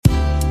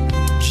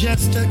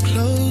Just a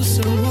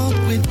closer walk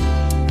with,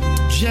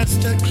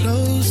 just a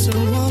closer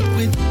walk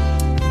with,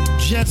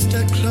 just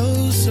a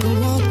closer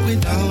walk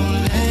with,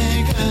 don't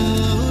let go.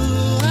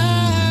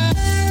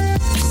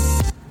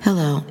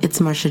 Hello, it's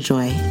Marsha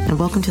Joy, and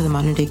welcome to the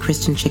Modern Day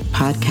Christian Chick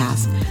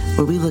podcast,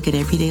 where we look at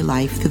everyday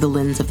life through the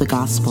lens of the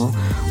gospel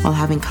while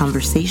having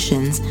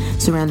conversations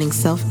surrounding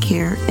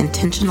self-care,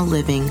 intentional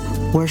living,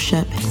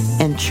 worship,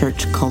 and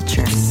church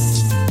culture.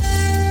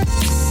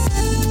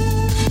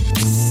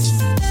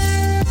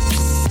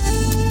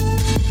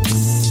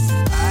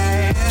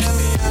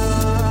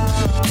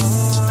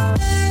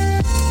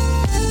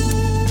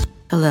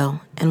 Hello,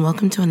 and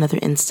welcome to another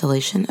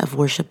installation of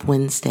Worship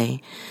Wednesday.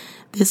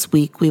 This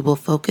week, we will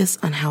focus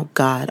on how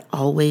God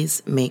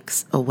always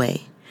makes a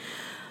way.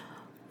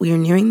 We are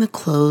nearing the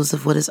close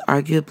of what is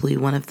arguably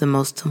one of the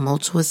most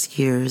tumultuous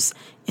years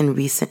in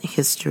recent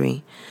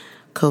history.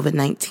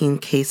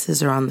 COVID-19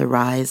 cases are on the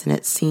rise, and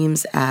it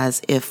seems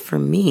as if, for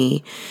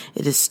me,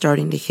 it is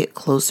starting to hit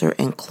closer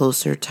and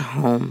closer to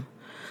home.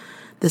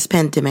 This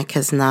pandemic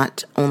has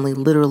not only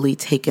literally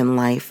taken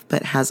life,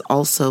 but has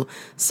also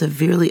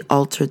severely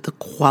altered the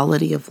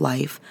quality of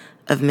life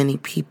of many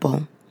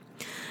people.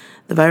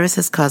 The virus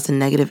has caused a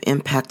negative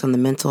impact on the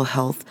mental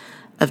health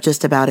of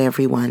just about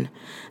everyone,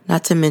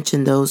 not to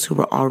mention those who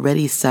were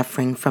already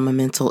suffering from a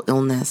mental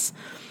illness.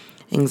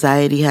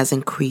 Anxiety has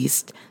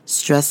increased,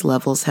 stress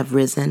levels have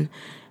risen,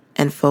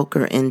 and folk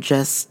are in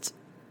just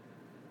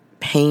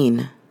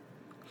pain.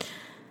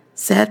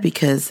 Sad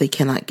because they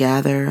cannot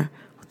gather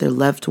with their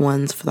loved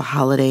ones for the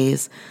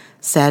holidays.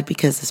 Sad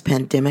because this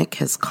pandemic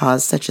has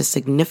caused such a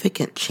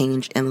significant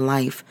change in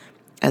life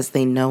as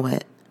they know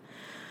it.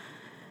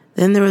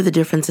 Then there are the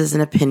differences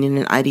in opinion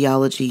and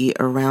ideology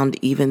around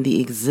even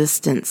the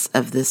existence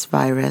of this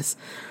virus.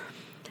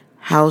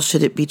 How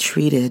should it be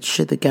treated?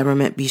 Should the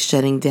government be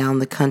shutting down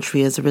the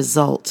country as a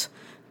result?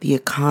 The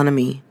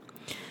economy.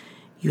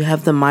 You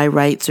have the my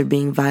rights are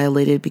being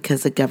violated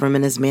because the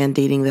government is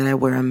mandating that I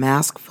wear a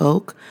mask,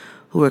 folk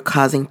who are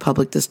causing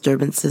public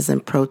disturbances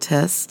and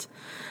protests.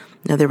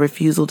 Now their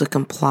refusal to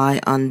comply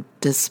on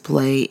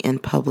display in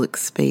public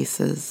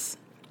spaces.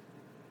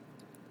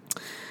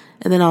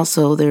 And then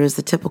also there is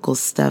the typical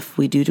stuff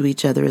we do to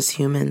each other as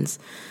humans,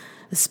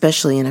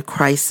 especially in a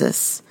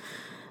crisis.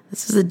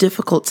 This is a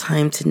difficult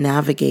time to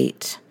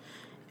navigate.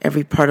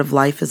 Every part of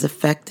life is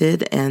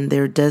affected, and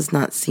there does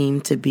not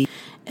seem to be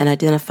an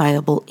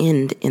identifiable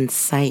end in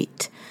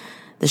sight.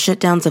 The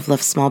shutdowns have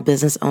left small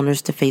business owners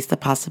to face the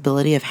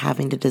possibility of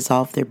having to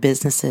dissolve their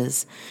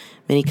businesses.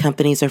 Many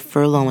companies are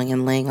furloughing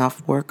and laying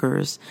off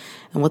workers,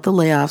 and with the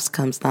layoffs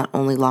comes not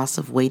only loss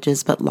of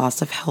wages, but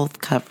loss of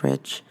health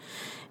coverage.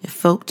 If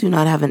folk do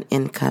not have an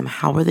income,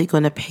 how are they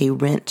going to pay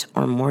rent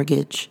or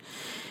mortgage?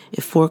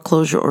 If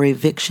foreclosure or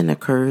eviction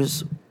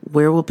occurs,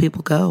 where will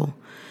people go?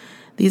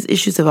 These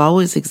issues have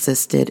always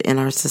existed in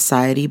our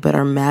society, but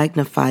are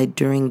magnified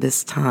during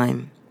this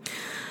time.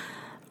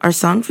 Our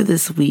song for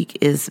this week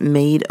is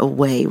Made a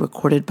Way,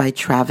 recorded by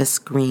Travis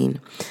Green.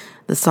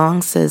 The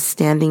song says,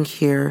 standing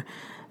here,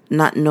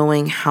 not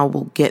knowing how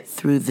we'll get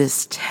through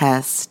this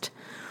test.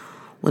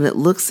 When it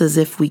looks as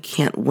if we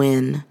can't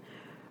win,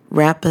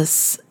 wrap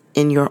us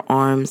in your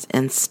arms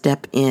and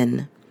step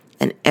in,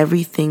 and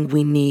everything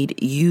we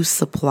need you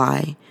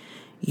supply.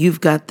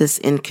 You've got this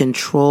in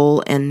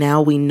control, and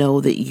now we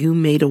know that you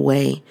made a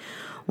way.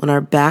 When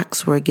our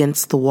backs were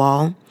against the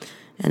wall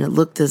and it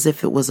looked as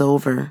if it was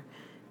over,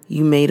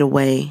 you made a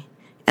way,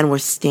 and we're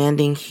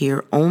standing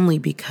here only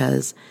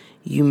because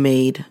you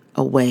made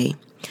a way.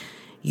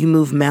 You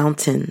move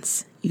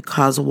mountains, you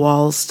cause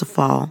walls to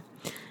fall.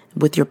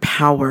 With your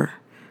power,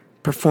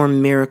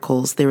 perform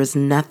miracles. There is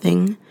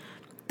nothing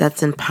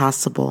that's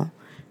impossible,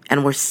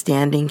 and we're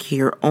standing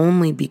here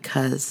only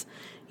because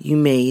you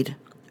made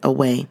a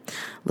way.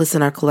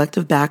 Listen, our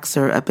collective backs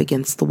are up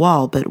against the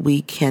wall, but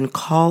we can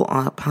call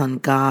upon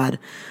God,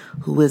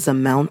 who is a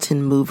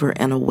mountain mover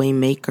and a way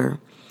maker.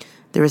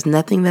 There is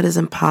nothing that is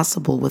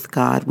impossible with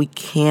God. We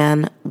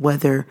can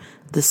weather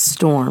the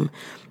storm.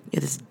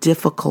 It is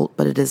difficult,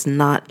 but it is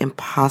not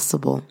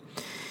impossible.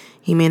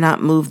 He may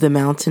not move the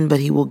mountain, but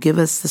he will give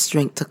us the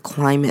strength to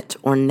climb it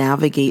or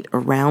navigate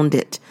around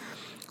it.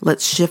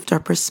 Let's shift our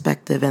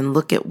perspective and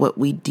look at what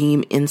we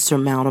deem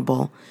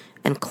insurmountable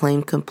and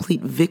claim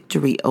complete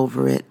victory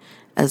over it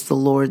as the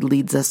Lord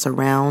leads us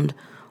around,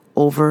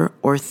 over,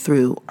 or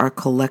through our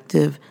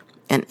collective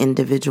and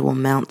individual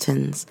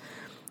mountains.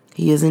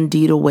 He is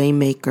indeed a way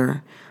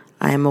maker.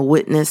 I am a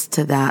witness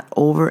to that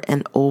over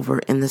and over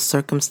in the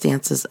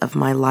circumstances of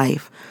my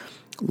life.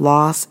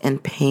 Loss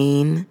and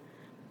pain,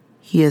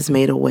 He has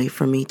made a way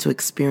for me to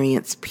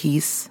experience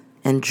peace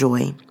and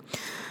joy.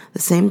 The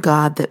same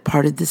God that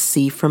parted the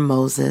sea for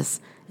Moses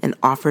and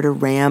offered a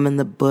ram in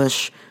the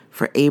bush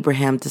for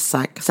Abraham to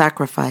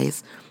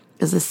sacrifice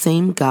is the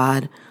same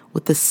God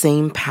with the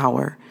same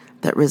power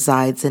that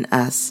resides in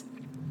us.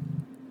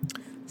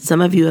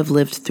 Some of you have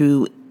lived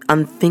through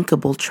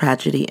unthinkable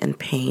tragedy and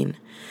pain,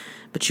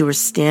 but you are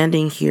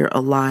standing here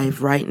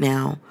alive right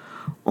now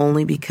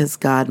only because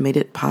God made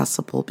it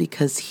possible,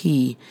 because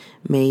He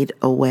made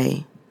a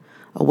way.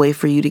 a way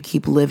for you to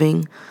keep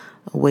living,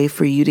 a way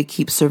for you to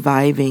keep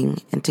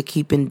surviving and to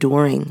keep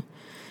enduring.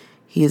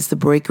 He is the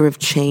breaker of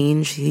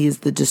change. He is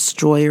the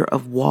destroyer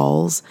of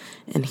walls,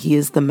 and He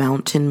is the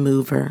mountain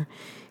mover.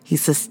 He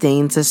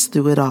sustains us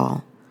through it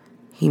all.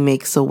 He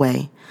makes a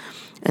way.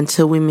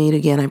 Until we meet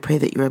again, I pray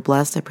that you are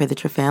blessed. I pray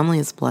that your family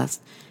is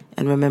blessed.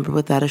 And remember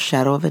without a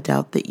shadow of a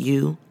doubt that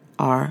you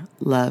are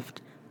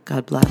loved.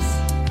 God bless.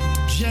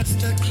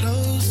 Just a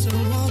closer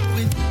walk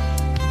with.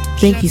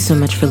 Thank you so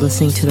much for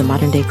listening to the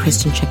Modern Day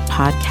Christian Chick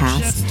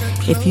podcast.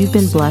 If you've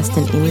been blessed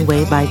in any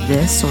way by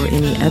this or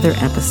any other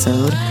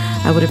episode,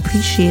 I would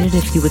appreciate it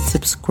if you would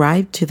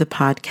subscribe to the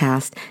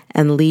podcast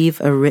and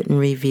leave a written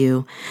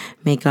review.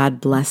 May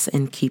God bless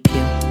and keep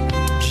you.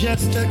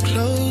 Just a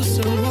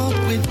closer walk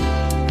with.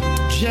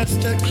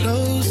 Just a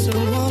closer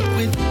walk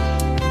with.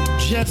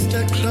 Just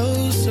a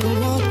closer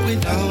walk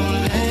with. Don't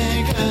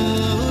let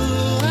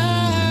go.